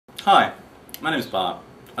Hi, my name's Bart.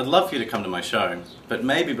 I'd love for you to come to my show, but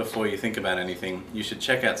maybe before you think about anything, you should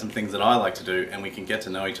check out some things that I like to do and we can get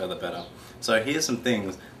to know each other better. So here's some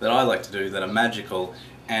things that I like to do that are magical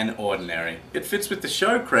and ordinary. It fits with the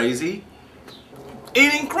show, crazy.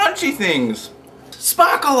 Eating crunchy things.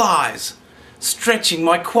 Sparkle eyes. Stretching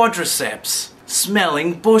my quadriceps.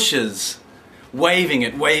 Smelling bushes. Waving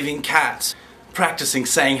at waving cats. Practicing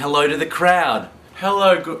saying hello to the crowd.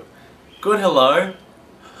 Hello, good hello.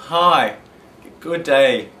 Hi. Good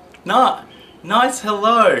day. Nice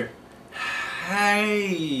hello.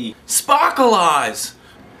 Hey. Sparkle eyes.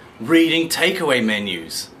 Reading takeaway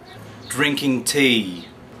menus. Drinking tea.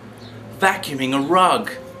 Vacuuming a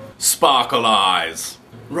rug. Sparkle eyes.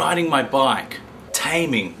 Riding my bike.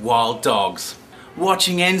 Taming wild dogs.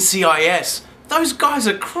 Watching NCIS. Those guys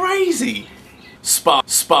are crazy.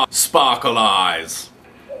 Sparkle eyes.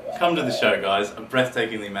 Come to the show, guys. A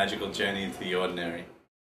breathtakingly magical journey into the ordinary.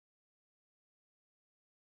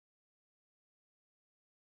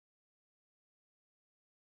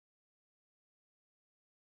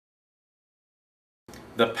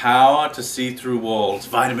 The power to see through walls.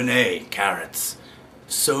 Vitamin A, carrots.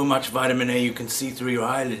 So much vitamin A you can see through your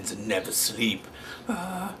eyelids and never sleep.